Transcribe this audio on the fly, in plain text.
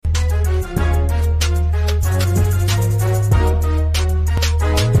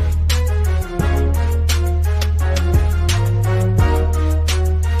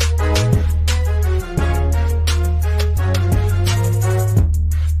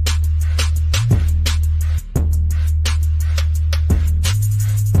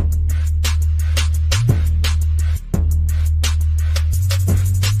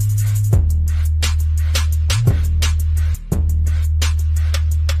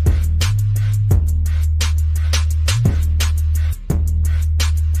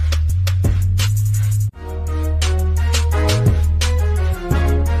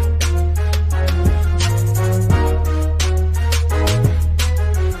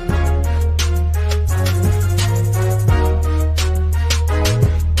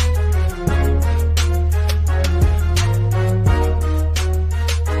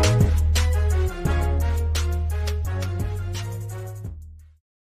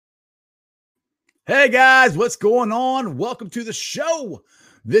Hey guys, what's going on? Welcome to the show.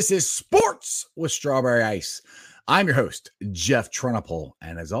 This is Sports with Strawberry Ice. I'm your host, Jeff Trenopole,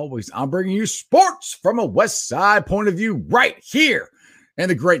 and as always, I'm bringing you sports from a West Side point of view right here in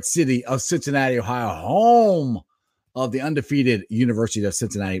the great city of Cincinnati, Ohio, home of the undefeated University of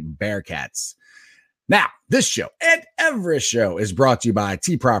Cincinnati Bearcats. Now, this show and every show is brought to you by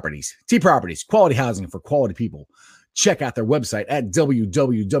T Properties. T Properties, quality housing for quality people. Check out their website at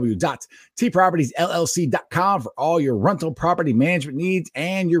www.tpropertiesllc.com for all your rental property management needs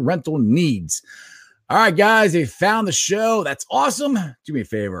and your rental needs. All right, guys, if you found the show, that's awesome. Do me a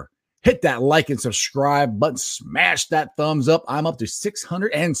favor. Hit that like and subscribe button. Smash that thumbs up. I'm up to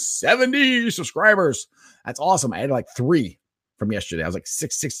 670 subscribers. That's awesome. I had like 3 from yesterday. I was like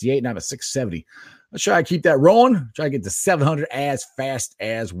 668 and I have a 670. Let's try to keep that rolling. Try to get to 700 as fast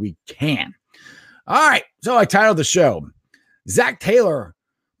as we can. All right, so I titled the show, Zac Taylor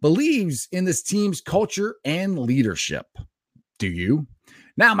believes in this team's culture and leadership. Do you?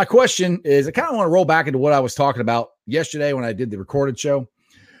 Now, my question is, I kind of want to roll back into what I was talking about yesterday when I did the recorded show,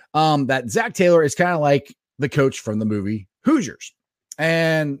 that Zac Taylor is kind of like the coach from the movie Hoosiers.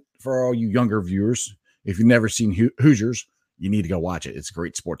 And for all you younger viewers, if you've never seen Hoosiers, you need to go watch it. It's a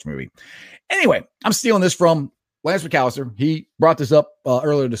great sports movie. Anyway, I'm stealing this from Lance McAllister. He brought this up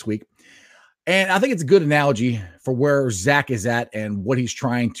earlier this week. And I think it's a good analogy for where Zac is at and what he's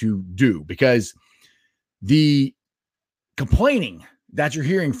trying to do, because the complaining that you're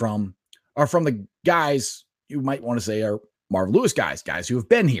hearing from are from the guys you might want to say are Marvin Lewis guys who have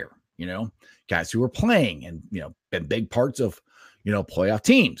been here, guys who are playing and, been big parts of, playoff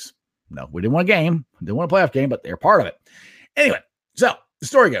teams. No, we didn't win a game, didn't win a playoff game, but they're part of it. Anyway, so the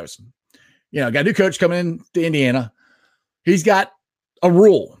story goes, got a new coach coming in to Indiana. He's got a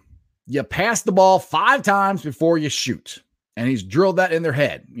rule. You pass the ball 5 times before you shoot. And he's drilled that in their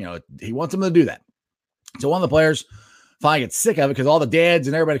head. He wants them to do that. So one of the players finally gets sick of it because all the dads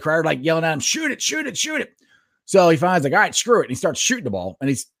and everybody crowd like yelling at him, shoot it, shoot it, shoot it. So he finds like, all right, screw it. And he starts shooting the ball and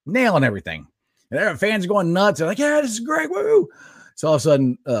he's nailing everything. And everyone, fans are going nuts. They're like, yeah, this is great. Woo. So all of a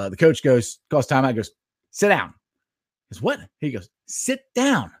sudden the coach calls timeout, goes, sit down. He goes, what? He goes, sit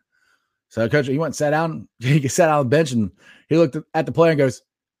down. So the coach, he went and sat down. He sat on the bench and he looked at the player and goes,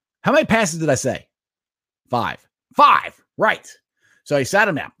 how many passes did I say? 5. 5. Right. So he sat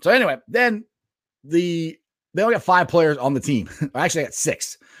him down. So anyway, then they only got 5 players on the team. Actually, I got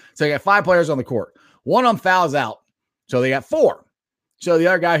 6. So you got 5 players on the court. One of them fouls out. So they got 4. So the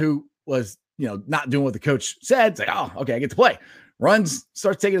other guy who was, not doing what the coach said, it's like, oh, okay, I get to play. Runs,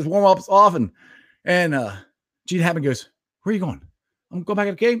 starts taking his warm-ups off. And Gene Hammond goes, where are you going? I'm going back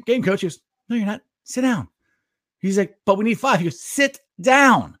to the game coach. He goes, no, you're not. Sit down. He's like, but we need 5. He goes, sit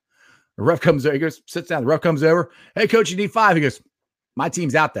down. The ref comes over. He goes, sits down. The ref comes over. Hey, coach, you need 5. He goes, my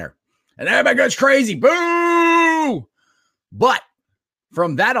team's out there. And everybody goes crazy. Boo! But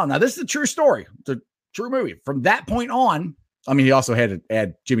from that on, now this is a true story. It's a true movie. From that point on, he also had to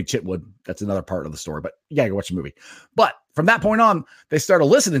add Jimmy Chitwood. That's another part of the story, but you got to go watch the movie. But from that point on, they started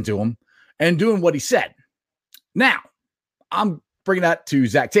listening to him and doing what he said. Now, I'm bringing that to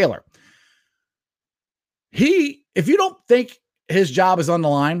Zac Taylor. If you don't think his job is on the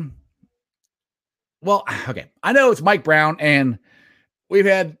line, well, okay, I know it's Mike Brown, and we've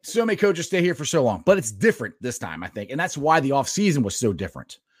had so many coaches stay here for so long, but it's different this time, I think, and that's why the offseason was so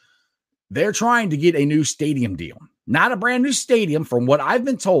different. They're trying to get a new stadium deal, not a brand new stadium. From what I've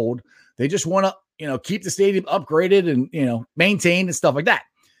been told, they just want to, keep the stadium upgraded and, maintained and stuff like that.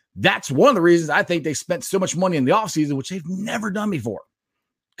 That's one of the reasons I think they spent so much money in the offseason, which they've never done before,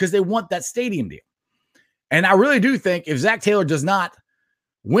 because they want that stadium deal. And I really do think if Zac Taylor does not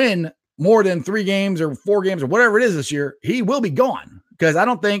win more than 3 games or 4 games or whatever it is this year, he will be gone, because I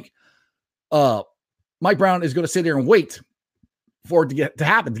don't think Mike Brown is going to sit there and wait for it to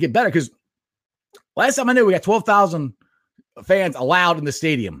happen, to get better. Because last time I knew, we got 12,000 fans allowed in the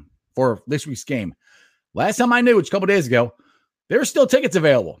stadium for this week's game. Last time I knew, which a couple days ago, there were still tickets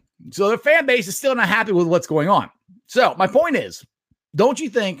available. So the fan base is still not happy with what's going on. So my point is, don't you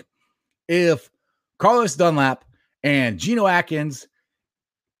think if Carlos Dunlap and Geno Atkins,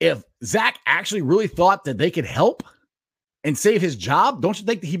 if Zac actually really thought that they could help and save his job, don't you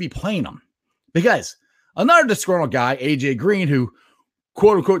think that he'd be playing them? Because another disgruntled guy, AJ Green, who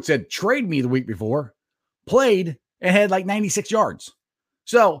quote unquote said, trade me the week before, played and had like 96 yards.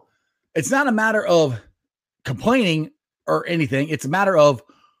 So it's not a matter of complaining or anything. It's a matter of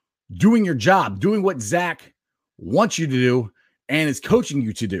doing your job, doing what Zac wants you to do and is coaching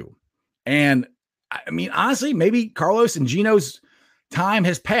you to do. And honestly, maybe Carlos and Geno's time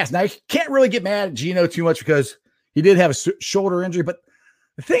has passed. Now, you can't really get mad at Geno too much because he did have a shoulder injury, but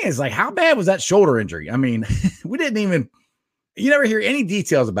The thing is, like, how bad was that shoulder injury? I mean, we didn't even, you never hear any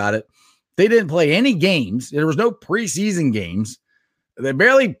details about it. They didn't play any games. There was no preseason games. They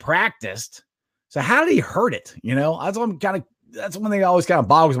barely practiced. So how did he hurt it? That's one thing that always kind of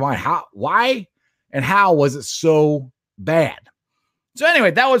boggles my mind. Why and how was it so bad? So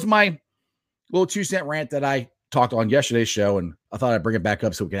anyway, that was my little 2-cent rant that I talked on yesterday's show, and I thought I'd bring it back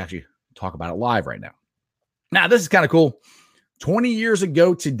up so we can actually talk about it live right now. Now, this is kind of cool. 20 years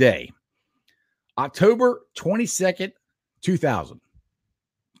ago today, October 22nd, 2000.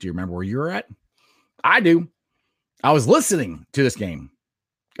 Do you remember where you were at? I do. I was listening to this game.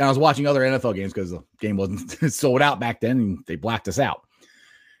 And I was watching other NFL games because the game wasn't sold out back then, and they blacked us out.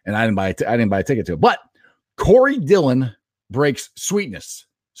 And I didn't buy a ticket to it. But Corey Dillon breaks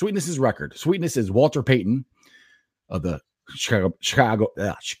Sweetness's record. Sweetness is Walter Payton of the Chicago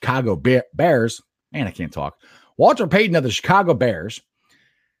Bears. Man, I can't talk. Walter Payton of the Chicago Bears.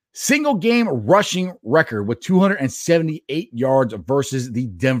 Single game rushing record with 278 yards versus the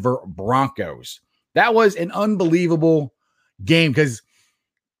Denver Broncos. That was an unbelievable game because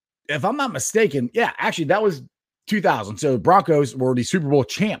if I'm not mistaken, actually that was 2000. So Broncos were the Super Bowl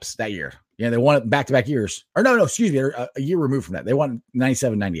champs that year. Yeah, they won it back-to-back years. Or no, excuse me, they're a year removed from that. They won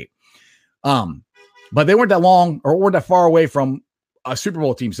 97, 98. But they weren't that long or weren't that far away from a Super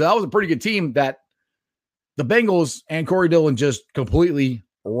Bowl team. So that was a pretty good team that the Bengals and Corey Dillon just completely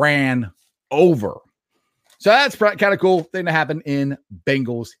ran over. So that's kind of cool thing to happen in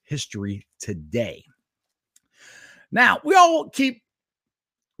Bengals history today. Now, we all keep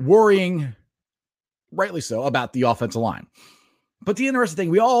worrying, rightly so, about the offensive line. But the interesting thing,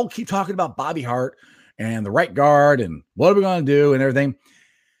 we all keep talking about Bobby Hart and the right guard and what are we going to do and everything.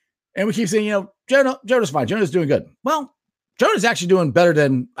 And we keep saying, Jonah's fine. Jonah's doing good. Well, Jonah's actually doing better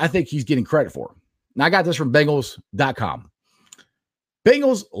than I think he's getting credit for. And I got this from Bengals.com.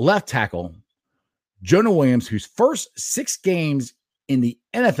 Bengals left tackle Jonah Williams, whose first 6 games in the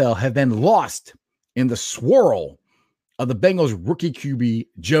NFL have been lost in the swirl of the Bengals rookie QB,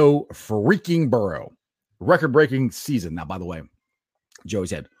 Joe freaking Burrow. Record-breaking season. Now, by the way,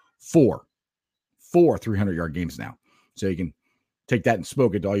 Joey's had four 300-yard games now. So you can take that and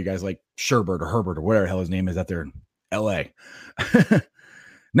smoke it to all you guys like Sherbert or Herbert or whatever the hell his name is out there in L.A.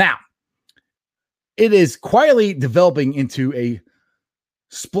 Now, it is quietly developing into a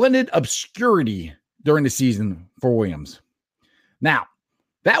splendid obscurity during the season for Williams. Now,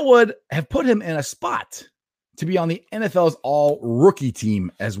 that would have put him in a spot to be on the NFL's all-rookie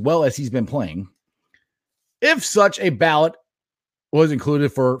team as well as he's been playing, if such a ballot was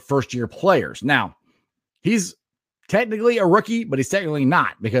included for first-year players. Now, he's technically a rookie, but he's technically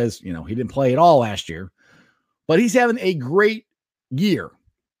not because, he didn't play at all last year. But he's having a great year.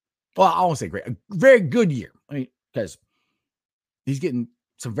 Well, I won't say great, a very good year. Because he's getting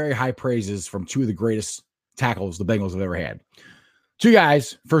some very high praises from 2 of the greatest tackles the Bengals have ever had. 2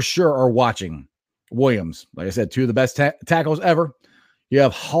 guys for sure are watching Williams. Like I said, 2 of the best tackles ever. You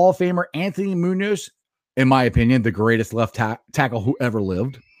have Hall of Famer Anthony Munoz, in my opinion, the greatest left tackle who ever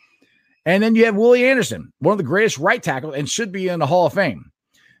lived. And then you have Willie Anderson, one of the greatest right tackles and should be in the Hall of Fame.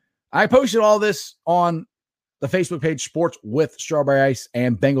 I posted all this on the Facebook page Sports with Strawberry Ice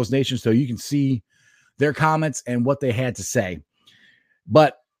and Bengals Nation so you can see their comments and what they had to say.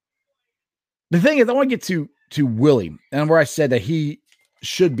 But the thing is, I want to get to Willie and where I said that he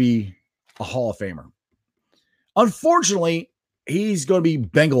should be a Hall of Famer. Unfortunately, he's going to be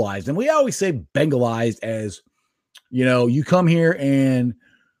Bengalized. And we always say Bengalized as, you come here and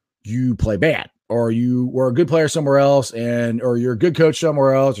you play bad, or you were a good player somewhere else, or you're a good coach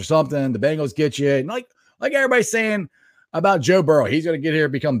somewhere else or something. The Bengals get you. And like everybody's saying about Joe Burrow, he's going to get here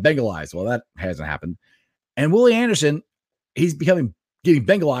and become Bengalized. Well, that hasn't happened. And Willie Anderson, he's getting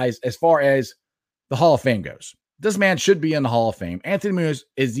Bengalized as far as the Hall of Fame goes. This man should be in the Hall of Fame. Anthony Munoz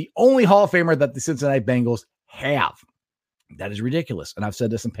is the only Hall of Famer that the Cincinnati Bengals have. That is ridiculous. And I've said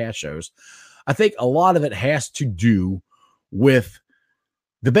this in past shows. I think a lot of it has to do with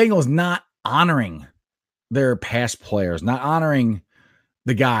the Bengals not honoring their past players, not honoring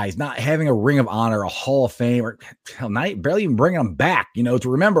the guys, not having a ring of honor, a Hall of Fame, or barely even bringing them back, to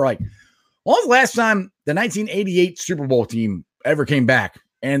remember, when was the last time the 1988 Super Bowl team ever came back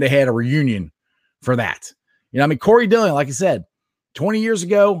and they had a reunion for that? Corey Dillon, like I said, 20 years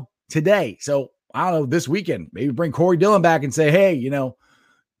ago today. So I don't know, this weekend, maybe bring Corey Dillon back and say, hey, on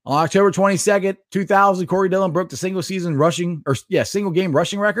October 22nd, 2000, Corey Dillon broke the single game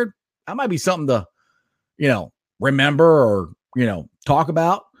rushing record. That might be something to, remember or, talk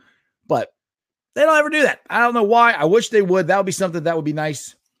about, but they don't ever do that. I don't know why. I wish they would. That would be something that would be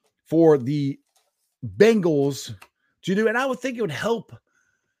nice for the Bengals to do. And I would think it would help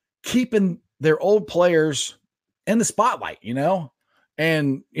keeping their old players in the spotlight,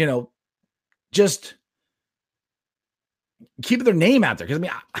 and, just keeping their name out there. Because,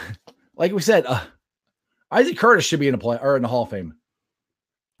 like we said, Isaac Curtis should be in the Hall of Fame.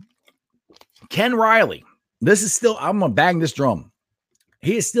 Ken Riley, this is still, I'm going to bang this drum.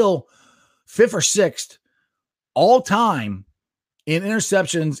 He is still 5th or 6th all time in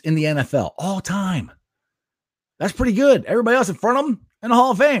interceptions in the NFL. All time. That's pretty good. Everybody else in front of him in the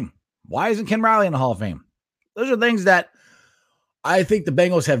Hall of Fame. Why isn't Ken Riley in the Hall of Fame? Those are things that I think the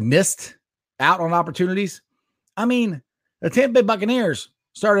Bengals have missed out on opportunities. The Tampa Bay Buccaneers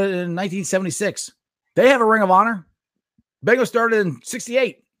started in 1976. They have a Ring of Honor. Bengals started in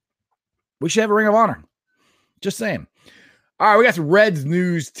 68. We should have a Ring of Honor. Just saying. All right, we got some Reds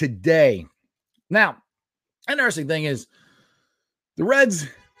news today. Now, interesting thing is the Reds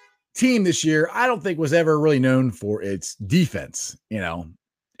team this year, I don't think was ever really known for its defense,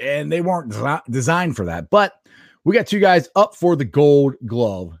 and they weren't designed for that. But we got 2 guys up for the Gold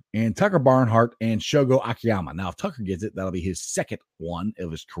Glove, and Tucker Barnhart and Shogo Akiyama. Now, if Tucker gets it, that'll be his second one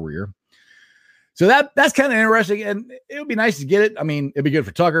of his career. So that's kind of interesting, and it would be nice to get it. It'd be good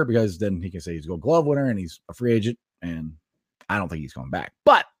for Tucker because then he can say he's a Gold Glove winner and he's a free agent, and I don't think he's coming back.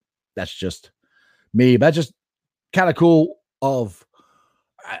 But that's just me. That's just kind of cool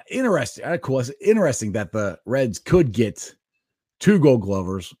interesting. Cool. It's interesting that the Reds could get 2 Gold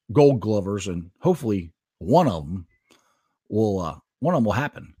Glovers, and hopefully one of them will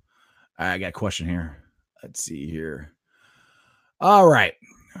happen. I got a question here. Let's see here. All right.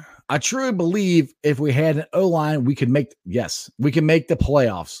 I truly believe if we had an O-line, we can make the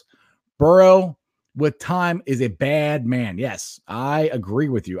playoffs. Burrow with time is a bad man. Yes, I agree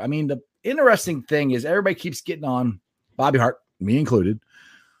with you. The interesting thing is everybody keeps getting on Bobby Hart, me included.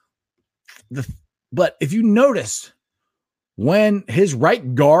 But if you notice, when his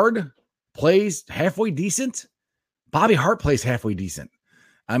right guard plays halfway decent, Bobby Hart plays halfway decent.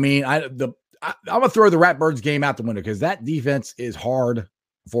 I'm going to throw the Ratbirds game out the window because that defense is hard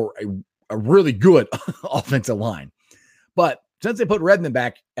for a really good offensive line. But since they put Redmond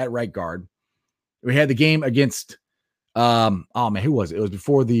back at right guard, we had the game against who was it? It was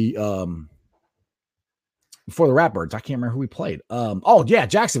before the Ratbirds. I can't remember who we played.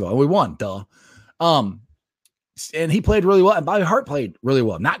 Jacksonville, and we won. Duh. And he played really well, and Bobby Hart played really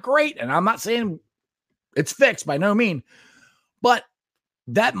well. Not great, and I'm not saying it's fixed by no mean, but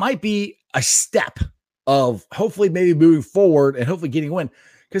that might be a step of hopefully maybe moving forward and hopefully getting a win,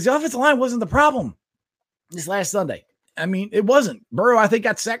 because the offensive line wasn't the problem this last Sunday. It wasn't. Burrow, I think,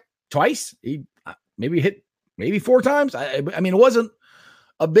 got sacked twice. He maybe hit 4 times. It wasn't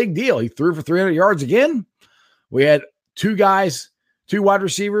a big deal. He threw for 300 yards again. We had 2 wide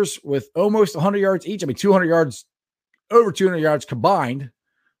receivers with almost 100 yards each. 200 yards, over 200 yards combined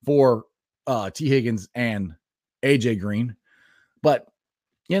for T. Higgins and AJ Green. But,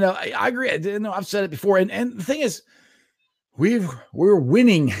 I agree. I've said it before. And the thing is, we're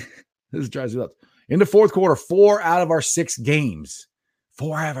winning. This drives me nuts. In the fourth quarter, 4 out of our 6 games.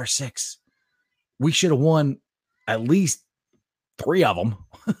 4 out of our 6. We should have won at least 3 of them.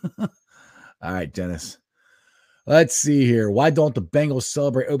 All right, Dennis. Let's see here. Why don't the Bengals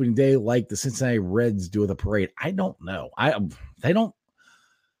celebrate opening day like the Cincinnati Reds do with a parade? I don't know. They don't.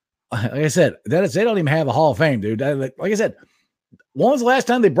 Like I said, they don't even have a Hall of Fame, dude. Like I said, when was the last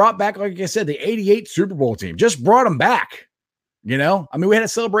time they brought back, like I said, the 88 Super Bowl team? Just brought them back. We had a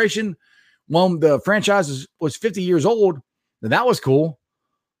celebration when the franchise was 50 years old. And that was cool.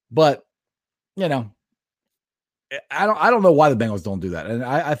 But, I don't know why the Bengals don't do that. And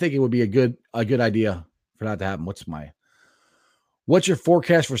I think it would be a good idea for that to happen. What's your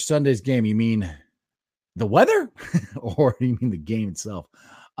forecast for Sunday's game? You mean the weather or you mean the game itself?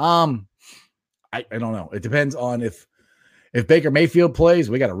 I don't know. It depends on if Baker Mayfield plays,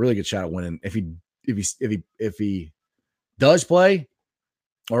 we got a really good shot at winning. If he does play,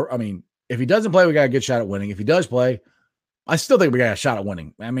 if he doesn't play, we got a good shot at winning. If he does play, I still think we got a shot at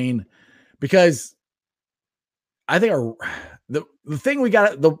winning. Because I think the thing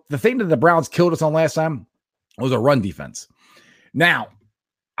the thing that the Browns killed us on last time was a run defense. Now,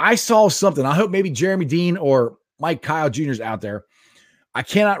 I saw something. I hope maybe Jeremy Dean or Mike Kyle Jr. is out there. I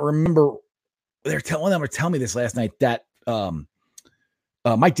cannot remember. They're telling me this last night that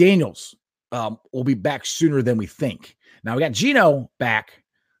Mike Daniels will be back sooner than we think. Now we got Geno back,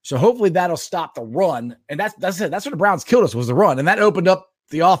 so hopefully that'll stop the run. And that's it. That's what the Browns killed us, was the run, and that opened up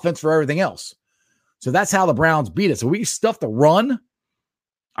the offense for everything else. So that's how the Browns beat us. So we stuffed the run.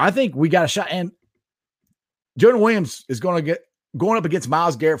 I think we got a shot. And Jonah Williams is going up against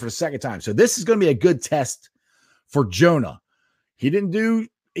Myles Garrett for the second time. So this is going to be a good test for Jonah. He didn't do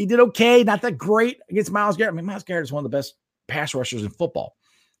he did okay, not that great against Myles Garrett. I mean, Myles Garrett is one of the best pass rushers in football.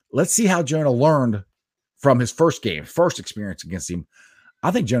 Let's see how Jonah learned from his first experience against him.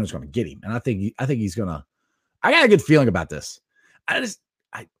 I think Jonah's going to get him, and I think he's going to. I got a good feeling about this. I keep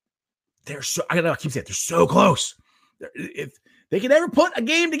saying they're so close. If they can ever put a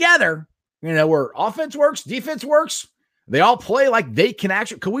game together, where offense works, defense works, they all play like they can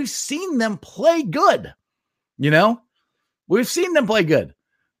actually. Because we've seen them play good. We've seen them play good.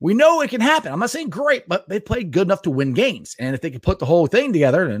 We know it can happen. I'm not saying great, but they played good enough to win games. And if they could put the whole thing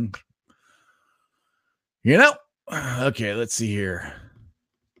together, then, okay, let's see here.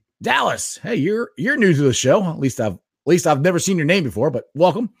 Dallas, hey, you're new to the show. At least I've never seen your name before, but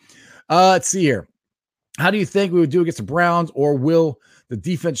welcome. Let's see here. How do you think we would do against the Browns, or will the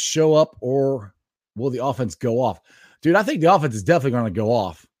defense show up, or will the offense go off? Dude, I think the offense is definitely going to go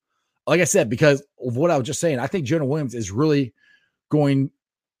off. Like I said, because of what I was just saying, I think Jonah Williams is really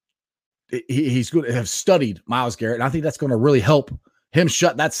he's going to have studied Myles Garrett, and I think that's going to really help him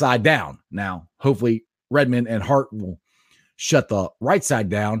shut that side down. Now, hopefully Redmond and Hart will shut the right side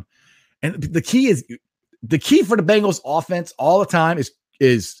down. And the key for the Bengals offense all the time is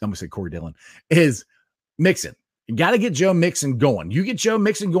I'm going to say Corey Dillon, is Mixon. You got to get Joe Mixon going. You get Joe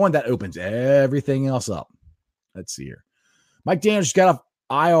Mixon going, that opens everything else up. Let's see here. Mike Daniels just got off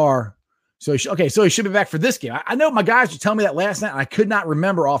IR. So he should be back for this game. I know my guys were telling me that last night, and I could not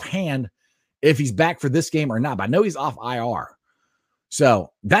remember offhand if he's back for this game or not, but I know he's off IR.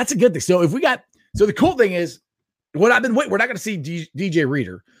 So that's a good thing. So the cool thing is, what I've been waiting, we're not going to see DJ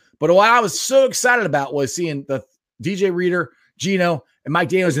Reader, but what I was so excited about was seeing the DJ Reader, Geno, and Mike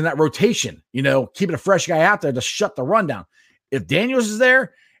Daniels in that rotation, keeping a fresh guy out there to shut the run down. If Daniels is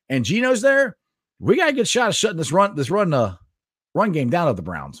there and Geno's there, we got a good shot of shutting this run game down of the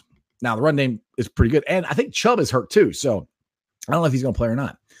Browns. Now, the run game is pretty good, and I think Chubb is hurt too, so I don't know if he's going to play or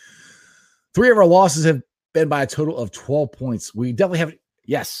not. 3 of our losses have been by a total of 12 points. We definitely have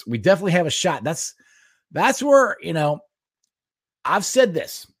a shot. That's where, I've said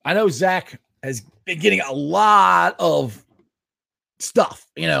this. I know Zach has been getting a lot of stuff,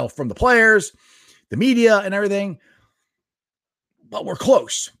 from the players, the media, and everything. But we're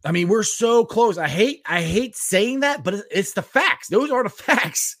close. I mean, we're so close. I hate saying that, but it's the facts. Those are the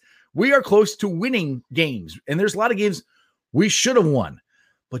facts. We are close to winning games. And there's a lot of games we should have won.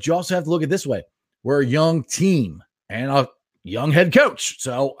 But you also have to look at it this way. We're a young team and a young head coach.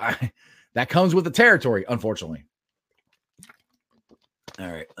 So that comes with the territory, unfortunately. All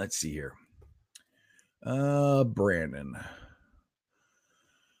right, let's see here. Brandon,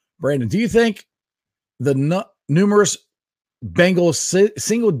 do you think the numerous Bengals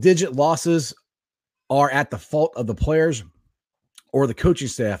single-digit losses are at the fault of the players or the coaching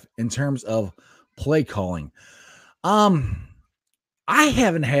staff in terms of play calling? I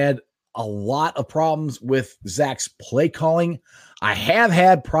haven't had a lot of problems with Zach's play calling. I have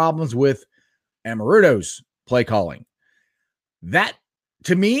had problems with Amaruto's play calling. That,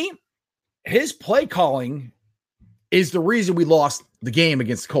 to me, his play calling is the reason we lost the game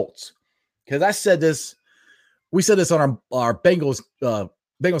against the Colts. Because we said this on our Bengals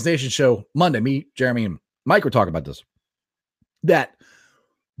Nation show Monday. Me, Jeremy, and Mike were talking about this. That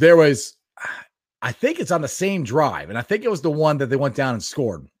there was, I think it's on the same drive, and I think it was the one that they went down and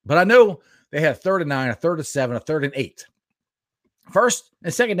scored. But I know they had a 3rd and 9, a 3rd and 7, a 3rd and 8. First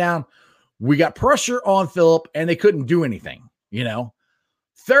and second down, we got pressure on Phillip, and they couldn't do anything,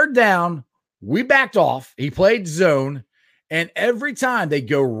 3rd down, we backed off. He played zone, and every time they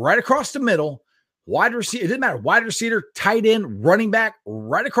go right across the middle, wide receiver, it didn't matter, wide receiver, tight end, running back,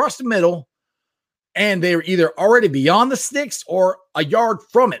 right across the middle, and they were either already beyond the sticks or a yard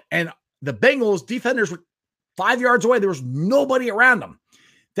from it. And the Bengals defenders were 5 yards away. There was nobody around them.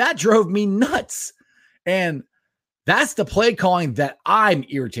 That drove me nuts. And that's the play calling that I'm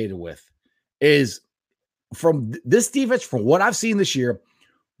irritated with, is from this defense, from what I've seen this year,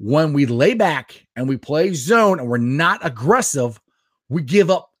 when we lay back and we play zone and we're not aggressive, we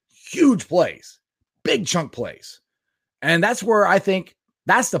give up huge plays, big chunk plays. And that's where I think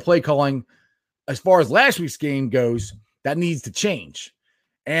that's the play calling as far as last week's game goes that needs to change.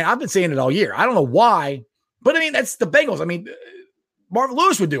 And I've been saying it all year. I don't know why, but I mean, that's the Bengals. I mean, Marvin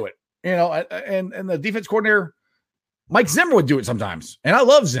Lewis would do it, and the defense coordinator, Mike Zimmer, would do it sometimes. And I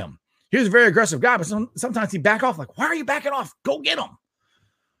love Zim. He was a very aggressive guy, but sometimes he'd back off. Like, why are you backing off? Go get him.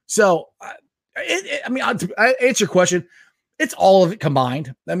 So, I answer your question. It's all of it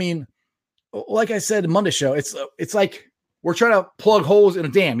combined. I mean, like I said in Monday's show, it's like we're trying to plug holes in a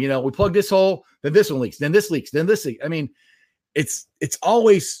dam. We plug this hole, then this one leaks, then this leaks, then this leaks. I mean, it's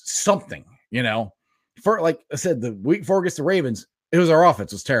always something, For, like I said, the week before against the Ravens, it was our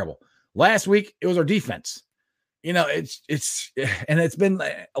offense was terrible. Last week, it was our defense. And it's been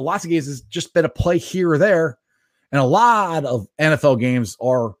lots of games. It's just been a play here or there. And a lot of NFL games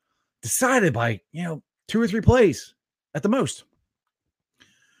are decided by, 2 or 3 plays at the most.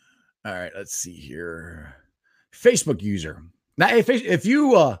 All right, let's see here. Facebook user. Now, if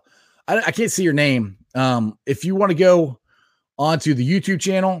you, I can't see your name. If you want to go onto the YouTube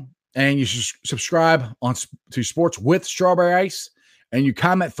channel and you subscribe to Sports with Strawberry Ice and you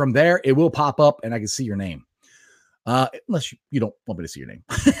comment from there, it will pop up and I can see your name. Unless you don't want me to see your name.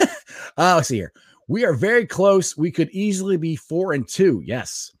 Let's see here. We are very close. We could easily be 4-2.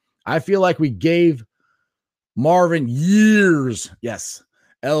 Yes. I feel like we gave Marvin years. Yes.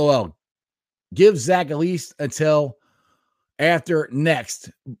 LOL. Give Zach at least until after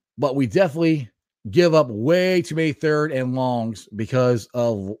next. But we definitely give up way too many third and longs because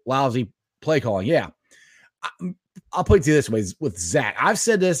of lousy play calling. Yeah. I'll put it to you this way with Zach. I've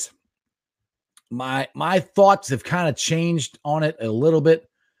said this. My thoughts have kind of changed on it a little bit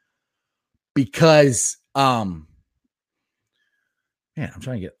because man, I'm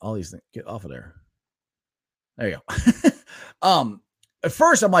trying to get all these things get off of there. There you go. At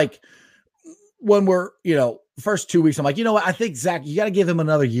first I'm like, when we're, first 2 weeks, I'm like, you know what? I think Zach, you got to give him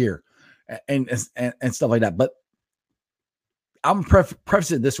another year and stuff like that. But I'm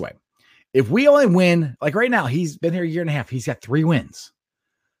preface it this way. If we only win, like right now, he's been here a year and a half. He's got 3 wins.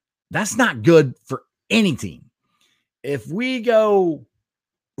 That's not good for any team. We got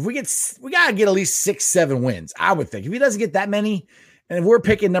to get at least 6-7 wins, I would think. If he doesn't get that many, and if we're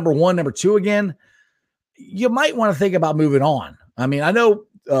picking number 1, number 2 again, you might want to think about moving on. I mean, I know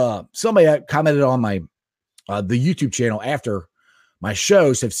somebody commented on my the YouTube channel after my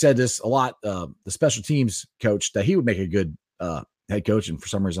shows have said this a lot. The special teams coach, that he would make a good head coach, and for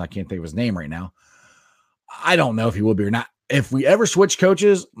some reason I can't think of his name right now. I don't know if he will be or not. If we ever switch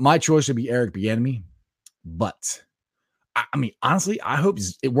coaches, my choice would be Eric Bieniemy. But I mean, honestly, I hope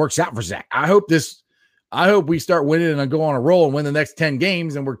it works out for Zach. I hope we start winning and go on a roll and win the next 10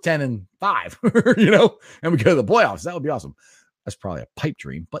 games and we're 10-5, and we go to the playoffs. That would be awesome. That's probably a pipe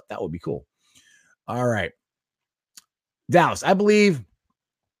dream, but that would be cool. All right. Dallas, I believe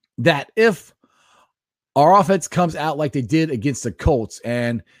that if our offense comes out like they did against the Colts,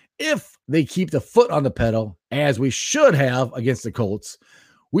 and if they keep the foot on the pedal, as we should have against the Colts,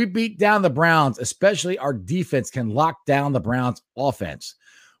 we beat down the Browns, especially our defense can lock down the Browns offense.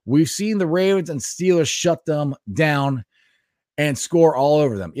 We've seen the Ravens and Steelers shut them down and score all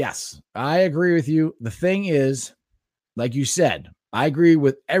over them. Yes, I agree with you. The thing is, like you said, I agree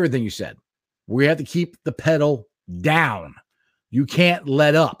with everything you said. We have to keep the pedal down. You can't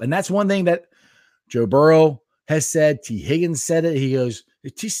let up. And that's one thing that Joe Burrow has said. T. Higgins said it. He goes,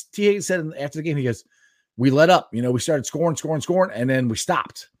 T. Higgins said it after the game, he goes, we let up. We started scoring, and then we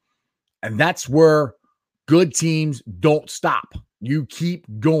stopped. And that's where good teams don't stop. You keep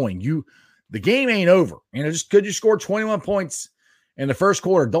going. The game ain't over. Just because you scored 21 points in the first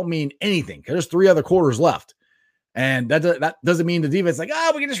quarter don't mean anything, because there's 3 other quarters left. And that doesn't mean the defense like,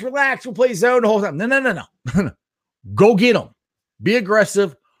 we can just relax. We'll play zone the whole time. No. Go get them. Be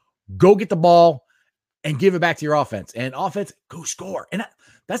aggressive. Go get the ball and give it back to your offense. And offense, go score. And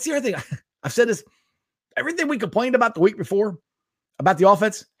that's the other thing. I've said this. Everything we complained about the week before about the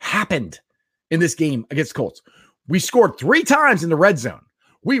offense happened in this game against Colts. We scored 3 times in the red zone.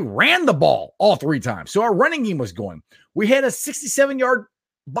 We ran the ball all 3 times. So our running game was going. We had a 67-yard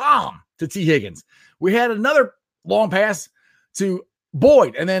bomb to T. Higgins. We had another long pass to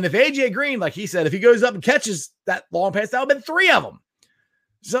Boyd. And then if AJ Green, like he said, if he goes up and catches that long pass, that would have been 3 of them.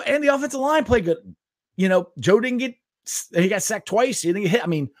 So, and the offensive line played good. Joe he got sacked twice. He didn't get hit. I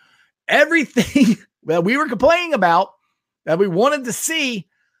mean, everything that we were complaining about, that we wanted to see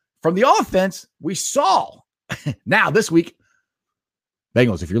from the offense, we saw. Now, this week,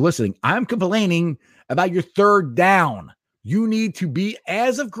 Bengals, if you're listening, I'm complaining about your third down. You need to be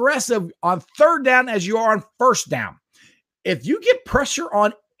as aggressive on third down as you are on first down. If you get pressure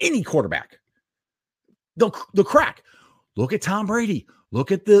on any quarterback, they'll crack. Look at Tom Brady.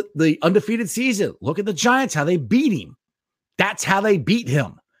 Look at the undefeated season. Look at the Giants, how they beat him. That's how they beat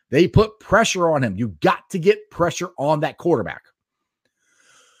him. They put pressure on him. You got to get pressure on that quarterback.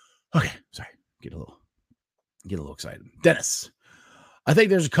 Okay, sorry. Get a little excited. Dennis, I think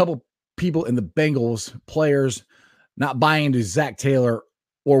there's a couple people in the Bengals players not buying into Zach Taylor,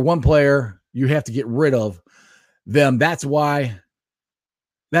 or one player you have to get rid of them. That's what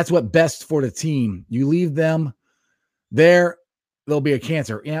best for the team. You leave them there, there'll be a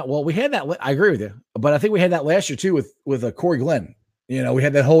cancer. Yeah, well, we had that. I agree with you, but I think we had that last year too with Corey Glenn. We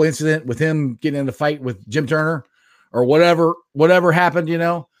had that whole incident with him getting in the fight with Jim Turner or whatever happened,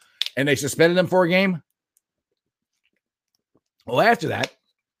 and they suspended him for a game. Well, after that,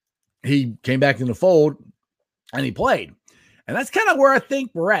 he came back in the fold and he played. And that's kind of where I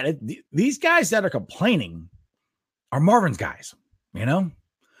think we're at. These guys that are complaining are Marvin's guys,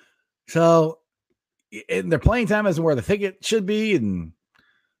 So and their playing time isn't where they think it should be. And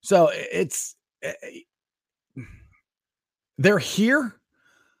so they're here.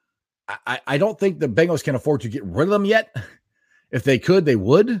 I don't think the Bengals can afford to get rid of them yet. If they could, they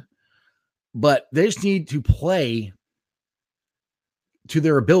would. But they just need to play to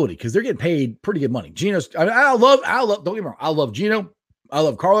their ability because they're getting paid pretty good money. I love, don't get me wrong. I love Geno. I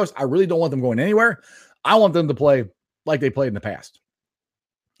love Carlos. I really don't want them going anywhere. I want them to play like they played in the past.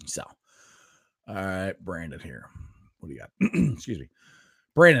 So, all right, Brandon here. What do you got? Excuse me.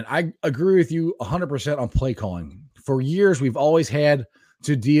 Brandon, I agree with you 100% on play calling. For years, we've always had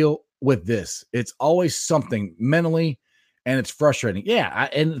to deal with this. It's always something mentally, and it's frustrating. Yeah,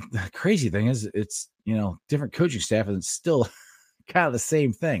 and the crazy thing is it's, different coaching staff, and it's still kind of the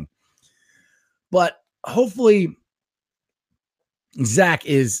same thing. But hopefully Zach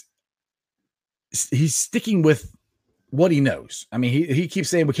he's sticking with what he knows. I mean, he keeps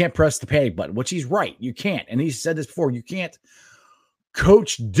saying we can't press the panic button, which he's right. You can't. And he said this before. You can't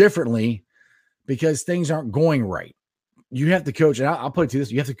coach differently because things aren't going right. You have to coach, and I'll put it to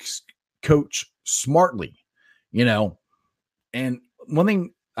this. You have to coach smartly, And one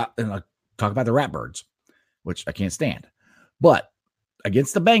thing, and I'll talk about the Ratbirds, which I can't stand. But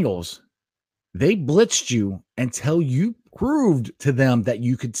against the Bengals, they blitzed you until you proved to them that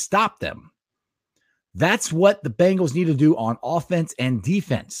you could stop them. That's what the Bengals need to do on offense and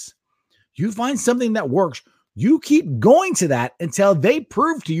defense. You find something that works, you keep going to that until they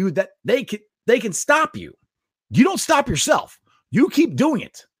prove to you that they can stop you. You don't stop yourself. You keep doing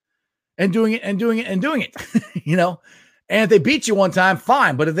it and doing it and doing it and doing it, And if they beat you one time,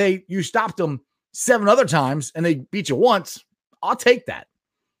 fine. But if you stopped them 7 other times and they beat you once, I'll take that.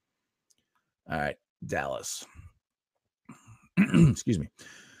 All right, Dallas. Excuse me.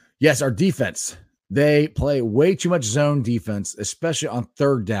 Yes, our defense. They play way too much zone defense, especially on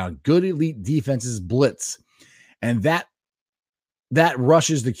third down. Good elite defenses blitz. And that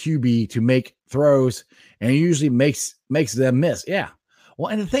rushes the QB to make throws and usually makes them miss. Yeah.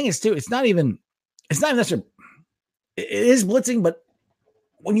 Well, and the thing is too, it's not even necessarily, it is blitzing, but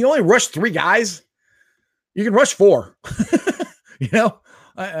when you only rush 3 guys, you can rush 4. I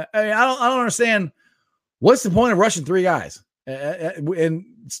don't understand what's the point of rushing 3 guys. And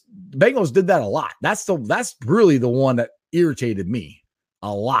the Bengals did that a lot. That's really the one that irritated me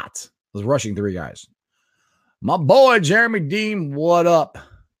a lot, was rushing 3 guys. My boy Jeremy Dean, what up?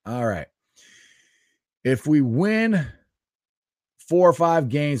 All right. If we win 4 or 5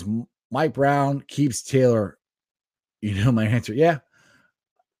 games, Mike Brown keeps Taylor. You know my answer. Yeah.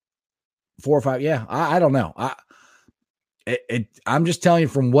 4 or 5. Yeah. I don't know. I'm just telling you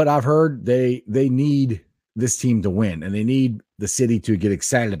from what I've heard, they need this team to win, and they need the city to get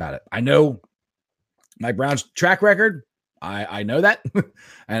excited about it. I know Mike Brown's track record. I know that.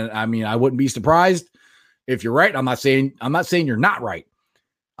 And I mean, I wouldn't be surprised if you're right. I'm not saying you're not right.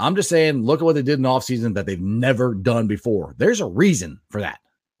 I'm just saying, look at what they did in the offseason that they've never done before. There's a reason for that.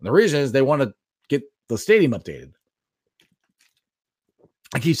 And the reason is they want to get the stadium updated.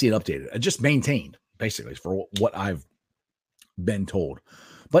 I keep seeing updated. Just maintained, basically, for what I've been told.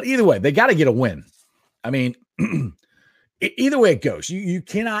 But either way, they got to get a win. I mean, either way it goes, you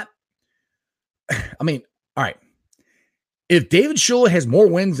cannot. I mean, all right. If David Shula has more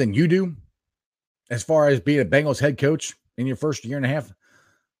wins than you do, as far as being a Bengals head coach in your first year and a half,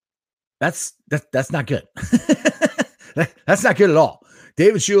 that's not good. That's not good at all.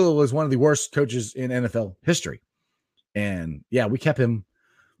 David Shula was one of the worst coaches in NFL history. And yeah, we kept him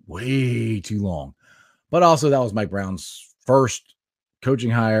way too long. But also that was Mike Brown's first coaching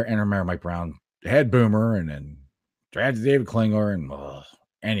hire. And remember, Mike Brown had Boomer and then drafted David Klingler. And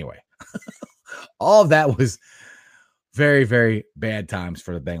anyway, all of that was very, very bad times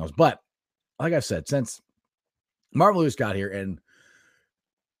for the Bengals. But like I said, since Marvin Lewis got here and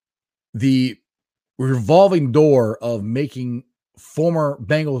the revolving door of making former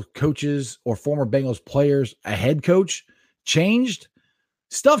Bengals coaches or former Bengals players a head coach changed,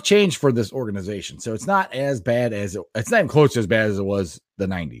 stuff changed for this organization. So it's not as bad as it's not even close to as bad as it was the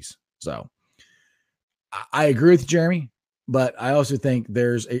 90s. So I agree with you, Jeremy, but I also think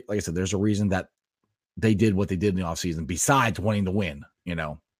there's a reason that they did what they did in the offseason besides wanting to win,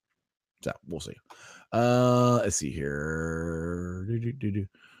 So we'll see. Let's see here.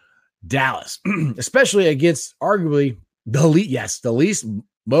 Dallas, especially against arguably the least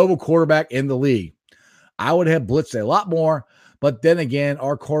mobile quarterback in the league. I would have blitzed a lot more. But then again,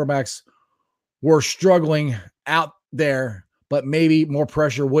 our quarterbacks were struggling out there, but maybe more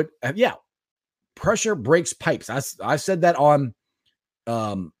pressure would, pressure breaks pipes. I said that on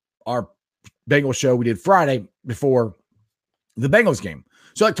our Bengals show we did Friday before the Bengals game.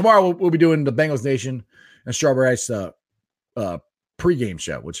 So like tomorrow we'll be doing the Bengals Nation and Strawberry Ice pregame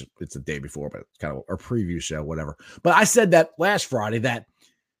show, which it's the day before, but it's kind of our preview show, whatever. But I said that last Friday that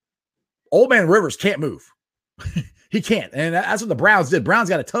Old Man Rivers can't move. He can't. And that's what the Browns did. Browns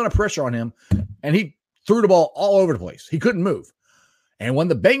got a ton of pressure on him, and he threw the ball all over the place. He couldn't move. And when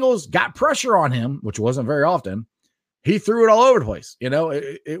the Bengals got pressure on him, which wasn't very often, he threw it all over the place.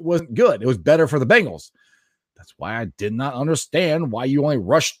 It wasn't good. It was better for the Bengals. That's why I did not understand why you only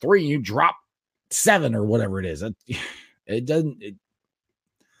rush 3 and you drop 7 or whatever it is. It doesn't.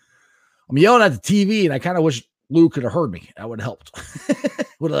 I'm yelling at the TV, and I kind of wish Lou could have heard me. That would have helped.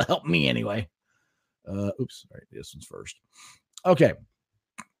 Would have helped me anyway. Oops. All right, this one's first. Okay.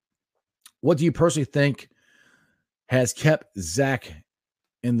 What do you personally think has kept Zach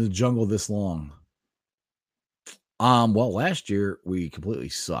in the jungle this long? Well, last year we completely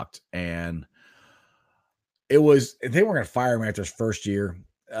sucked, and they weren't going to fire him after his first year.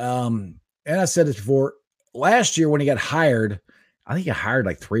 And I said this before. Last year when he got hired, I think he got hired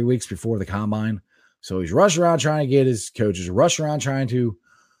like 3 weeks before the combine. So he's rushing around trying to get his coaches, rushing around trying to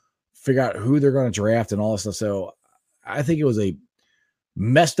figure out who they're going to draft and all this stuff. So I think it was a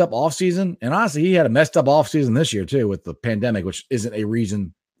messed up offseason. And honestly, he had a messed up offseason this year too with the pandemic, which isn't a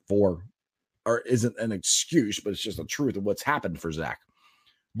reason for, or isn't an excuse, but it's just the truth of what's happened for Zach.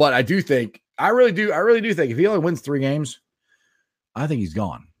 But I really do think if he only wins 3 games, I think he's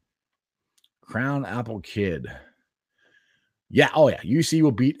gone. Crown Apple Kid. Yeah. Oh yeah. UC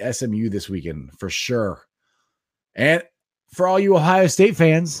will beat SMU this weekend for sure. And for all you Ohio State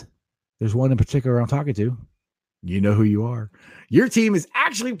fans, there's one in particular I'm talking to. You know who you are. Your team is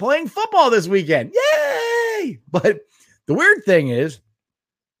actually playing football this weekend. Yay! But the weird thing is,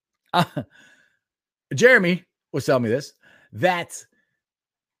 Jeremy was telling me this, that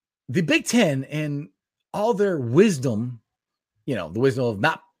the Big Ten and all their wisdom, the wisdom of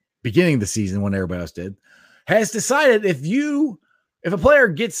not beginning the season when everybody else did, has decided if a player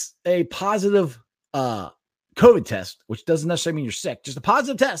gets a positive COVID test, which doesn't necessarily mean you're sick, just a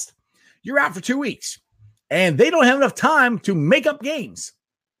positive test, you're out for 2 weeks. And they don't have enough time to make up games.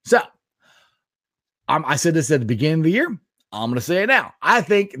 So I said this at the beginning of the year. I'm going to say it now. I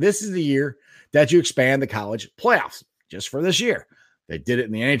think this is the year that you expand the college playoffs just for this year. They did it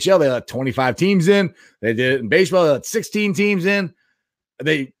in the NHL. They let 25 teams in. They did it in baseball. They let 16 teams in.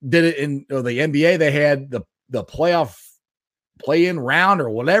 They did it in the NBA. They had the playoff play-in round or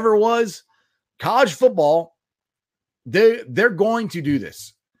whatever it was. College football, they're going to do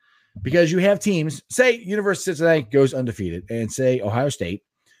this because you have teams, say University of Cincinnati goes undefeated, and say Ohio State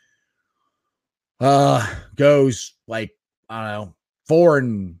goes like, I don't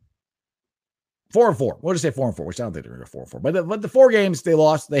know, 4-4. We'll just say 4-4, which I don't think they're going to go 4-4. But the 4 games they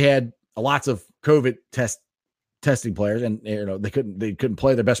lost, they had lots of COVID testing players, and they couldn't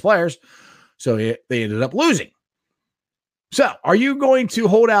play their best players, so they ended up losing. So, are you going to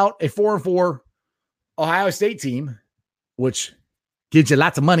hold out a 4-4 Ohio State team, which gives you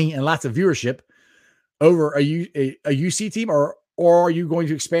lots of money and lots of viewership, over a UC team, or are you going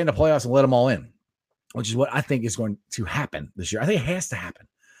to expand the playoffs and let them all in? Which is what I think is going to happen this year. I think it has to happen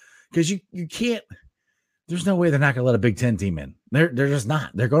because you can't. There's no way they're not going to let a Big Ten team in. They're just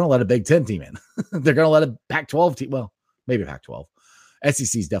not. They're going to let a Big Ten team in. They're going to let a Pac-12 team. Well, maybe Pac-12.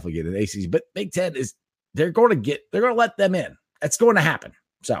 SEC is definitely getting an ACC, but Big Ten is. They're going to let them in. That's going to happen.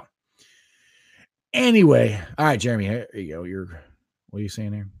 So anyway, all right, Jeremy, here you go. What are you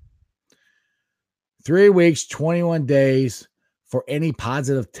saying here? 3 weeks, 21 days for any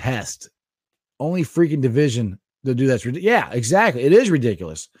positive test. Only freaking division to do that. Yeah, exactly. It is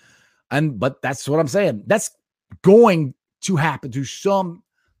ridiculous. But that's what I'm saying. That's going to happen to some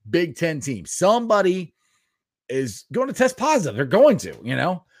Big Ten team. Somebody is going to test positive. They're going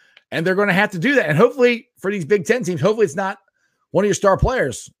to, and they're going to have to do that. And hopefully for these Big Ten teams, hopefully it's not one of your star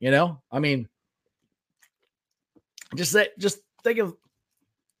players, I mean, just think of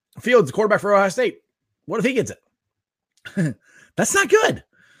Fields, the quarterback for Ohio State. What if he gets it? That's not good.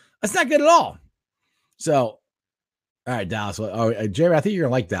 That's not good at all. So, all right, Dallas. Jeremy, I think you're going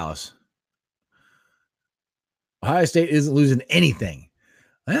to like Dallas. Ohio State isn't losing anything.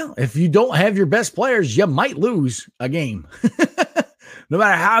 Well, if you don't have your best players, you might lose a game, no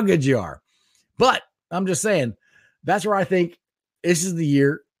matter how good you are. But I'm just saying, that's where I think this is the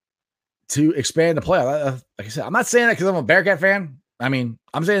year to expand the playoff. Like I said, I'm not saying that because I'm a Bearcat fan. I mean,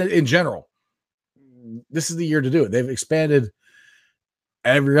 I'm saying it in general. this is the year to do it. They've expanded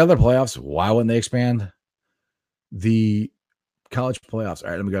every other playoffs. Why wouldn't they expand the college playoffs? All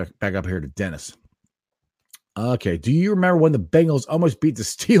right, let me go back up here to Dennis. Okay, do you remember when the Bengals almost beat the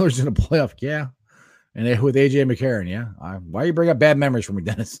Steelers in a playoff? Yeah, and with AJ McCarron. Yeah, why you bring up bad memories for me,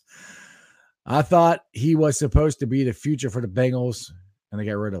 Dennis? I thought he was supposed to be the future for the Bengals, and they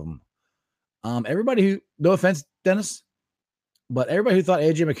got rid of him. Everybody who, no offense, Dennis, but everybody who thought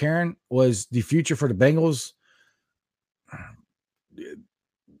AJ McCarron was the future for the Bengals,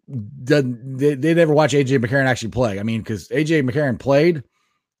 they never watch AJ McCarron actually play. I mean, because AJ McCarron played,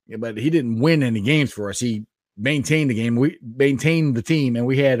 but he didn't win any games for us. He maintained the game. We maintained the team, and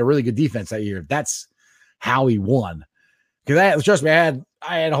we had a really good defense that year. That's how he won. Because trust me, I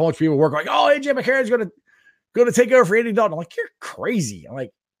had a whole bunch of people work like, oh, AJ McCarron's gonna take over for Andy Dalton. I'm like, you're crazy. I'm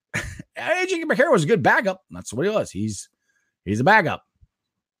like, AJ McCarron was a good backup. That's what he was. He's a backup.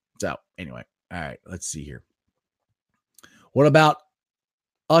 So anyway, all right, let's see here. What about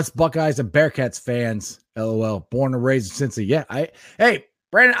us Buckeyes and Bearcats fans? LOL. Born and raised in Cincy. Yeah, hey,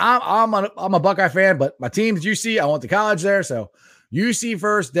 Brandon, I'm a Buckeye fan, but my team's UC. I went to college there, so UC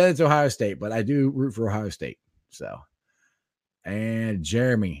first, then it's Ohio State. But I do root for Ohio State. So, and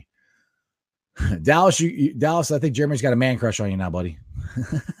Jeremy, Dallas, Dallas. I think Jeremy's got a man crush on you now, buddy.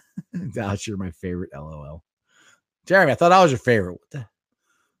 Dallas, you're my favorite. LOL. Jeremy, I thought I was your favorite. What the?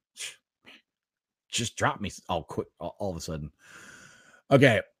 Just dropped me all quick, all of a sudden.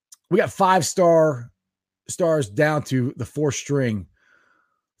 Okay, we got 5 stars down to the 4th string.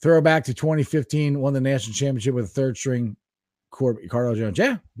 Throwback to 2015, won the national championship with a 3rd string quarterback, Cardale Jones.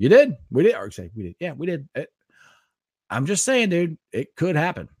 Yeah, you did. We did. Or say we did. Yeah, we did. I'm just saying, dude, it could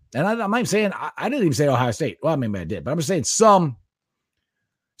happen. And I'm not even saying I didn't even say Ohio State. Well, I mean, I did, but I'm just saying some,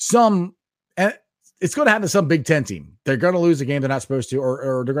 and it's going to happen to some Big Ten team. They're going to lose a game they're not supposed to,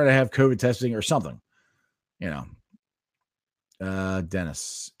 or they're going to have COVID testing or something. You know,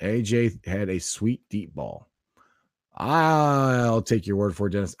 Dennis, AJ had a sweet deep ball. I'll take your word for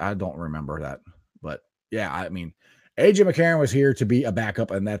it, Dennis. I don't remember that, but yeah, I mean, AJ McCarron was here to be a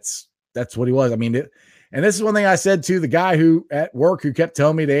backup, and that's what he was. I mean, and this is one thing I said to the guy who at work who kept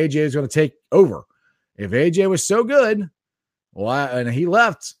telling me that AJ is going to take over. If AJ was so good, why? And he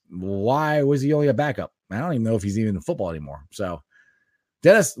left. Why was he only a backup? I don't even know if he's even in football anymore. So,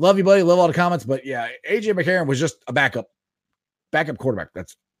 Dennis, love you, buddy. Love all the comments, but yeah, AJ McCarron was just a backup quarterback.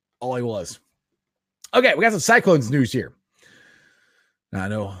 That's all he was. Okay, we got some Cyclones news here. Now, I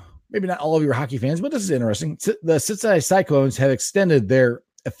know maybe not all of you are hockey fans, but this is interesting. The Cincinnati Cyclones have extended their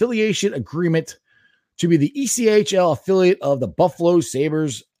affiliation agreement to be the ECHL affiliate of the Buffalo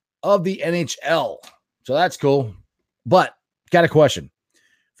Sabres of the NHL. So that's cool. But got a question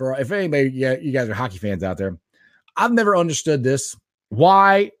for if anybody, you guys are hockey fans out there. I've never understood this.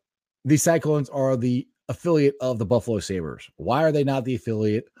 Why the Cyclones are the affiliate of the Buffalo Sabres? Why are they not the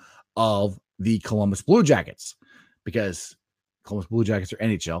affiliate of the Columbus Blue Jackets? Because Columbus Blue Jackets are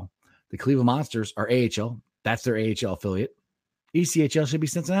NHL. The Cleveland Monsters are AHL. That's their AHL affiliate. ECHL should be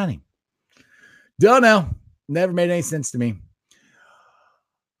Cincinnati. Don't know. Never made any sense to me.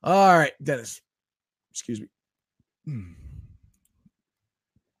 All right, Dennis. Excuse me.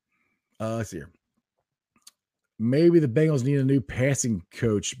 Let's see here. Maybe the Bengals need a new passing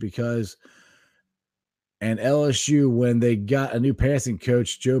coach because and LSU, when they got a new passing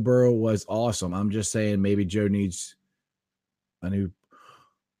coach, Joe Burrow was awesome. I'm just saying maybe Joe needs a new.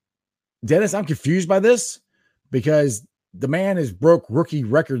 Dennis, I'm confused by this because the man has broke rookie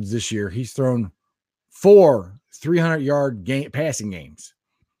records this year. He's thrown 4 300-yard passing games.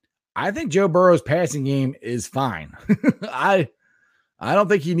 I think Joe Burrow's passing game is fine. I don't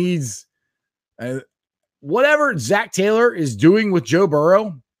think he needs whatever Zach Taylor is doing with Joe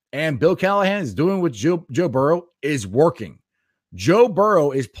Burrow and Bill Callahan is doing with Joe Burrow is working. Joe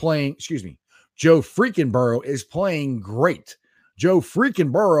freaking Burrow is playing great. Joe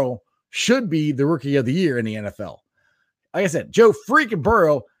freaking Burrow should be the rookie of the year in the NFL. Like I said, Joe freaking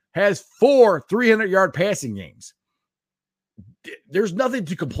Burrow has 4 300-yard passing games. There's nothing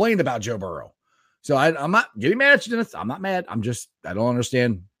to complain about Joe Burrow. So I'm not getting mad at you, Dennis. I'm not mad. I don't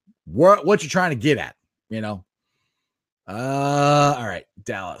understand what you're trying to get at, you know? All right,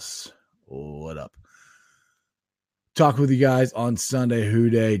 Dallas, what up? Talk with you guys on Sunday. Who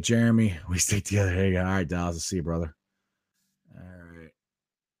day? Jeremy, we stick together. Hey, all right, Dallas, I'll see you, brother. All right.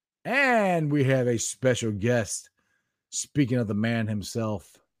 And we have a special guest. Speaking of the man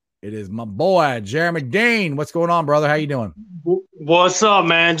himself, it is my boy, Jeremy Dean. What's going on, brother? How you doing? What's up,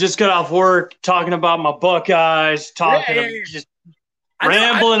 man? Just got off work, talking about my Buckeyes, just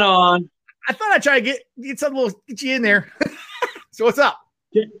rambling on. I thought I'd try to get you in there. So what's up?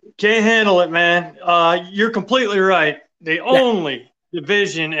 Can't handle it, man. You're completely right. The only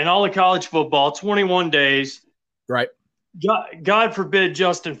division in all of college football, 21 days. Right. God forbid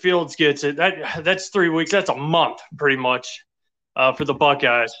Justin Fields gets it. That's 3 weeks. That's a month, pretty much, for the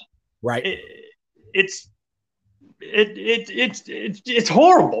Buckeyes. Right. It's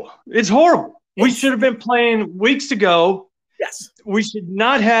horrible. It's horrible. We should have been playing weeks ago. Yes. We should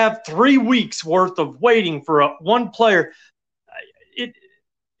not have 3 weeks worth of waiting for one player.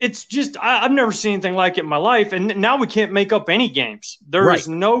 It's just I've never seen anything like it in my life, and now we can't make up any games. There is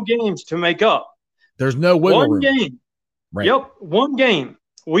no games to make up. There's no wiggle room. One game. Right. Yep, one game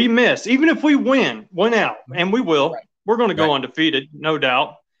we miss. Even if we win out, and we will, we're going to go undefeated, no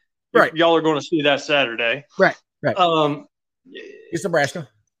doubt. Right. Y'all are going to see that Saturday. Right. It's Nebraska.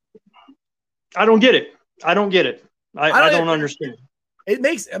 I don't get it. I don't understand.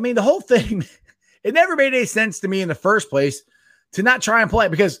 The whole thing, it never made any sense to me in the first place to not try and play,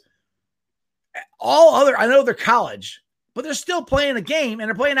 because I know they're college, but they're still playing a game and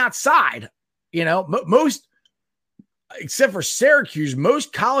they're playing outside. Most, except for Syracuse,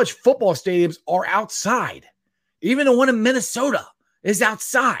 most college football stadiums are outside. Even the one in Minnesota is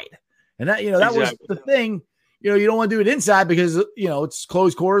outside. And that, that was the thing. You don't want to do it inside because, it's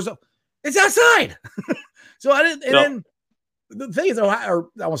closed quarters. It's outside. So I didn't. And then the thing is, Ohio, or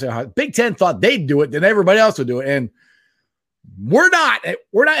I won't say Ohio, Big Ten thought they'd do it, then everybody else would do it. And we're not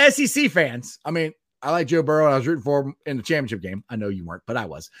SEC fans. I mean, I like Joe Burrow and I was rooting for him in the championship game. I know you weren't, but I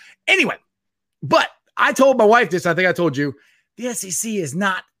was. Anyway, but I told my wife this. I think I told you, the SEC is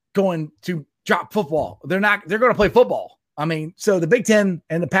not going to drop football. They're going to play football. I mean, so the Big Ten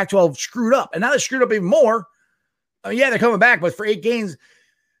and the Pac-12 screwed up, and now they're screwed up even more. They're coming back, but for 8 games.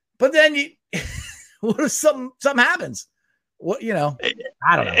 But then what if something happens? I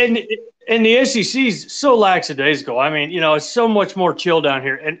don't know. And the SEC's so lackadaisical. I mean, it's so much more chill down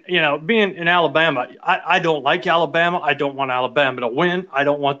here. And, being in Alabama, I don't like Alabama. I don't want Alabama to win. I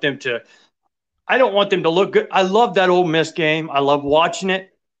don't want them to look good. I love that Ole Miss game. I love watching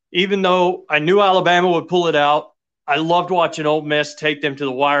it. Even though I knew Alabama would pull it out, I loved watching Ole Miss take them to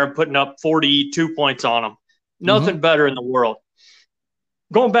the wire and putting up 42 points on them. Nothing better in the world.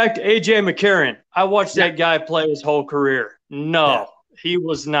 Going back to A.J. McCarron, I watched that guy play his whole career. No, he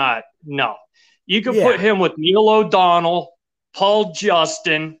was not. No. You could put him with Neil O'Donnell, Paul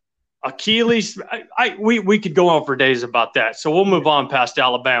Justin, Achilles. We could go on for days about that. So we'll move on past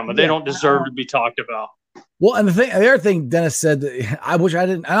Alabama. They don't deserve to be talked about. Well, and the other thing Dennis said, I wish I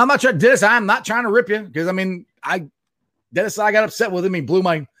didn't, and I'm not trying, Dennis, I'm not trying to rip you, because Dennis, I got upset with him. He blew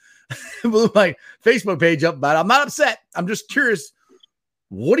my Facebook page up about it. I'm not upset. I'm just curious.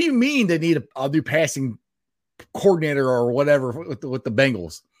 What do you mean they need a new passing coordinator or whatever with the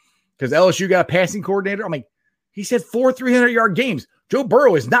Bengals? Because LSU got a passing coordinator. I'm like, he said 4 300-yard games. Joe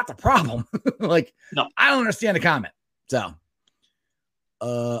Burrow is not the problem. No. I don't understand the comment. So,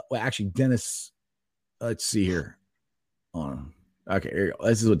 actually, Dennis, let's see here. Okay, here you go.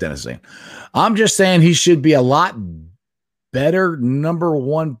 This is what Dennis is saying. I'm just saying he should be a lot better number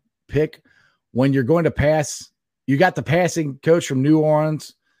 1 pick when you're going to pass. You got the passing coach from New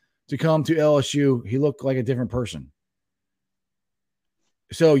Orleans to come to LSU. He looked like a different person.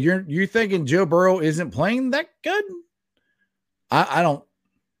 So you're thinking Joe Burrow isn't playing that good? I don't.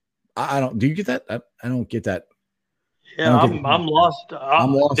 Do you get that? I don't get that. Yeah, I'm lost.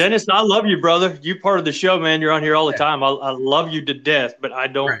 I'm lost. Dennis, I love you, brother. You part of the show, man. You're on here all the time. I love you to death, but I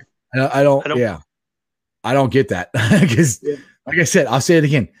don't. Right. I don't get that, because, like I said, I'll say it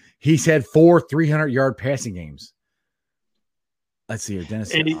again. He's had 4 300-yard passing games. Let's see here,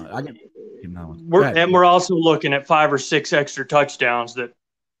 Dennis. We're also looking at 5 or 6 extra touchdowns that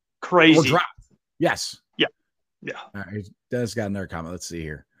crazy. Yes. Yeah. All right, Dennis got another comment. Let's see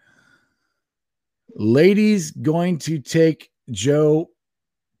here. Ladies going to take Joe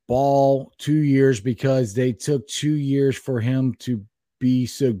Ball 2 years because they took 2 years for him to be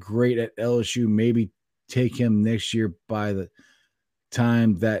so great at LSU. Maybe take him next year by the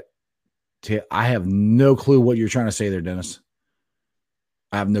time that I have no clue what you're trying to say there, Dennis.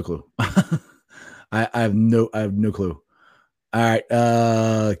 I have no clue. I have no clue. All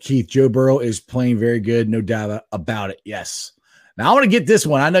right. Keith, Joe Burrow is playing very good. No doubt about it. Yes. Now I want to get this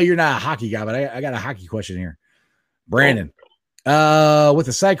one. I know you're not a hockey guy, but I got a hockey question here. Brandon, with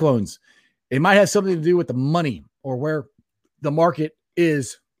the Cyclones, it might have something to do with the money or where the market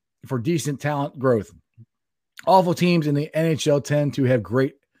is for decent talent growth. Awful teams in the NHL tend to have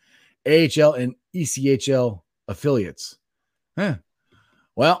great AHL and ECHL affiliates.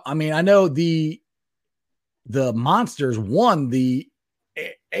 Well, I mean, I know the Monsters won the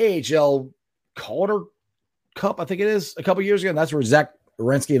AHL Calder Cup, I think it is, a couple years ago. And that's where Zach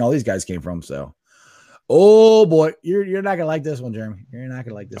Wierenski and all these guys came from. So, oh boy, you're not gonna like this one, Jeremy. You're not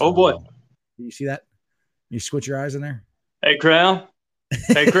gonna like this. Oh boy, you see that? You squint your eyes in there. Hey, Crown.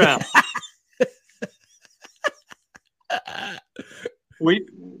 Hey, Crown.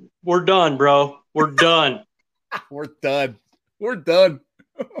 We're done, bro. We're done. We're done. We're done.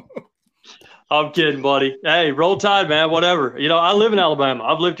 I'm kidding, buddy. Hey, roll tide, man. Whatever. You know, I live in Alabama.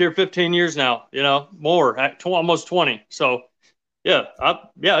 I've lived here 15 years now. You know, more, almost 20. So, yeah,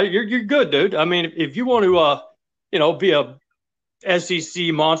 you're good, dude. I mean, if you want to, be a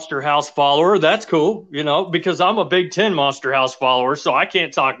SEC Monster House follower, that's cool. You know, because I'm a Big Ten Monster House follower, so I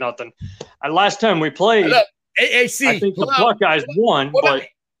can't talk nothing. Last time we played, AAC. I think the Buckeyes won. What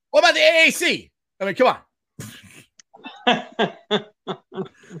about the AAC? I mean, come on.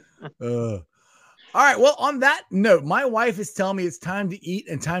 All right. Well, on that note, my wife is telling me it's time to eat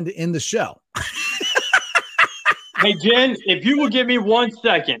and time to end the show. Hey, Jen, if you will give me 1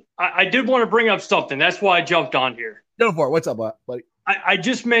 second, I did want to bring up something. That's why I jumped on here. Go for it. What's up, buddy? I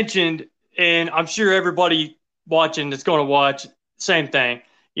just mentioned, and I'm sure everybody watching that's going to watch, same thing.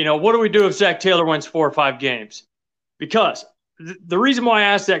 You know, what do we do if Zach Taylor wins 4 or 5 games? Because the reason why I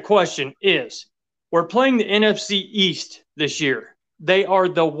asked that question is we're playing the NFC East this year. They are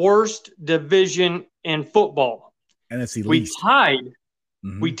the worst division in football. NFC least.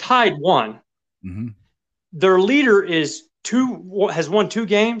 We tied one. Mm-hmm. Their leader has won 2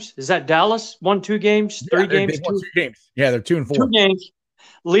 games. Is that Dallas? Won 2 games, 3 games? They won 2 games. Yeah, they're 2-4. 2 games,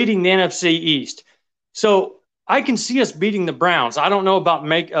 leading the NFC East. So I can see us beating the Browns. I don't know about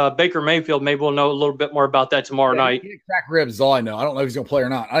Baker Mayfield. Maybe we'll know a little bit more about that tomorrow night. Crack ribs is all I know. I don't know if he's going to play or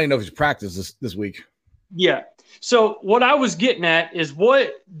not. I don't even know if he's practiced this week. Yeah. So what I was getting at is,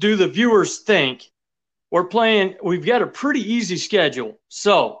 what do the viewers think? We've got a pretty easy schedule.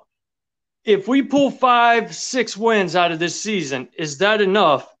 So if we pull 5-6 wins out of this season, is that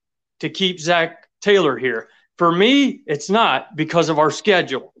enough to keep Zach Taylor here? For me, it's not, because of our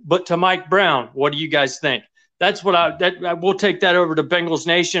schedule. But to Mike Brown, what do you guys think? That's what we'll take that over to Bengals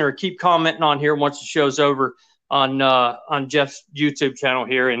Nation, or keep commenting on here once the show's over on Jeff's YouTube channel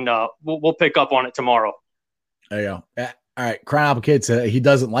here, and we'll pick up on it tomorrow. There you go. All right. Crying Apple Kid said he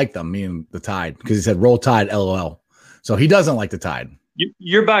doesn't like them, meaning the Tide, because he said roll Tide, LOL. So he doesn't like the Tide.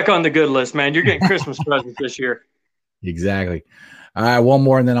 You're back on the good list, man. You're getting Christmas presents this year. Exactly. All right. One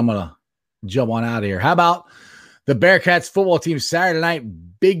more, and then I'm going to jump on out of here. How about the Bearcats football team Saturday night?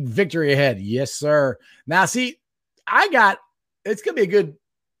 Big victory ahead. Yes, sir. Now, see, it's going to be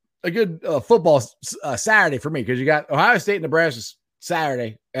a good football Saturday for me, because you got Ohio State and Nebraska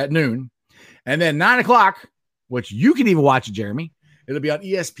Saturday at noon, and then 9:00, which you can even watch it, Jeremy. It'll be on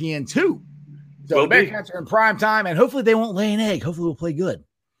ESPN2. So the Bearcats are in prime time, and hopefully they won't lay an egg. Hopefully we'll play good.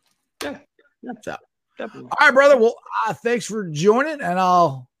 Yeah. So, all right, brother. Well, thanks for joining, and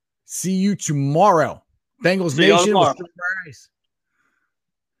I'll see you tomorrow. Bengals Nation. All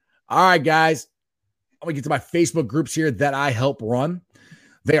right, guys. I'm going to get to my Facebook groups here that I help run.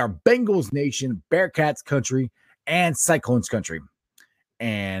 They are Bengals Nation, Bearcats Country, and Cyclones Country.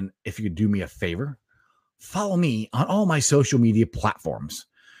 And if you could do me a favor, follow me on all my social media platforms.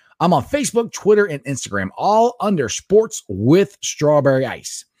 I'm on Facebook, Twitter, and Instagram, all under Sports with Strawberry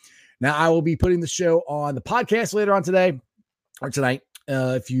Ice. Now, I will be putting the show on the podcast later on today or tonight.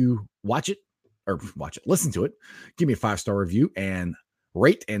 If you listen to it, give me a 5-star review and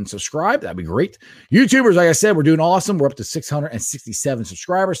rate and subscribe. That'd be great. YouTubers, like I said, we're doing awesome. We're up to 667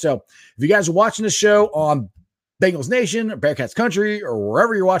 subscribers. So if you guys are watching the show on Bengals Nation or Bearcats Country or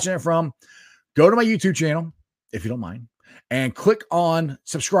wherever you're watching it from, go to my YouTube channel, if you don't mind, and click on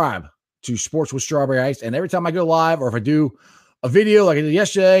subscribe to Sports with Strawberry Ice. And every time I go live, or if I do a video like I did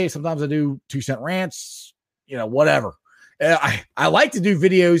yesterday, sometimes I do 2-cent rants, whatever. I like to do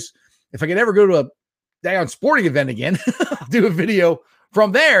videos. If I could ever go to a day-on sporting event again, do a video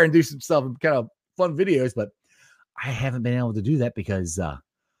from there and do some stuff, kind of fun videos. But I haven't been able to do that because,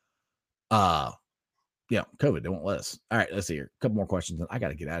 COVID, they won't let us. All right, let's see here. A couple more questions. I got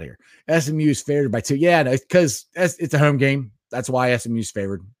to get out of here. SMU is favored by 2. Yeah, no, because it's a home game. That's why SMU is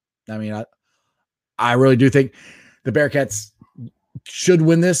favored. I mean, I really do think the Bearcats should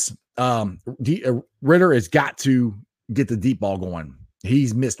win this. Ritter has got to get the deep ball going.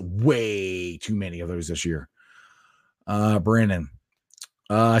 He's missed way too many of those this year. Brandon,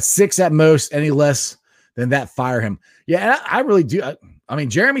 6 at most. Any less than that, fire him. Yeah, I really do. I mean,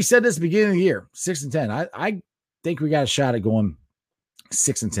 Jeremy said this at the beginning of the year, 6-10. I think we got a shot at going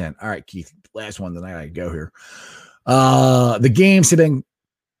 6-10. All right, Keith, last one, then I got to go here. The games have been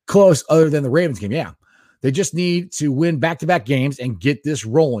close other than the Ravens game. Yeah, they just need to win back-to-back games and get this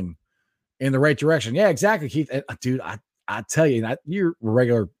rolling in the right direction. Yeah, exactly, Keith. Dude, I tell you, you're a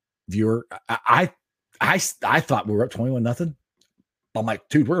regular viewer. I thought we were up 21-0. I'm like,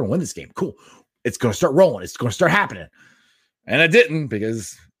 dude, we're gonna win this game. Cool. It's gonna start rolling. It's gonna start happening. And it didn't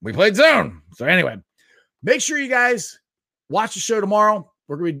because we played zone. So anyway, make sure you guys watch the show tomorrow.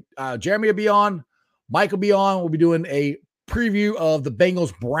 We're gonna be Jeremy will be on, Mike will be on. We'll be doing a preview of the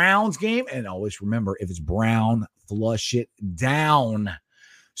Bengals Browns game. And always remember, if it's Brown, flush it down.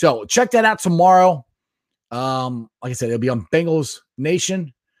 So check that out tomorrow. Like I said, it'll be on Bengals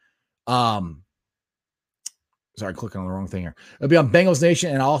Nation. Sorry, clicking on the wrong thing here. It'll be on Bengals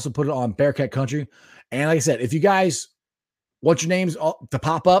Nation, and I'll also put it on Bearcat Country. And like I said, if you guys want your names to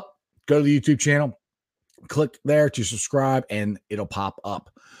pop up, go to the YouTube channel, click there to subscribe, and it'll pop up.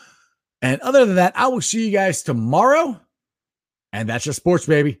 And other than that, I will see you guys tomorrow. And that's just sports,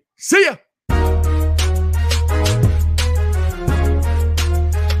 baby. See ya.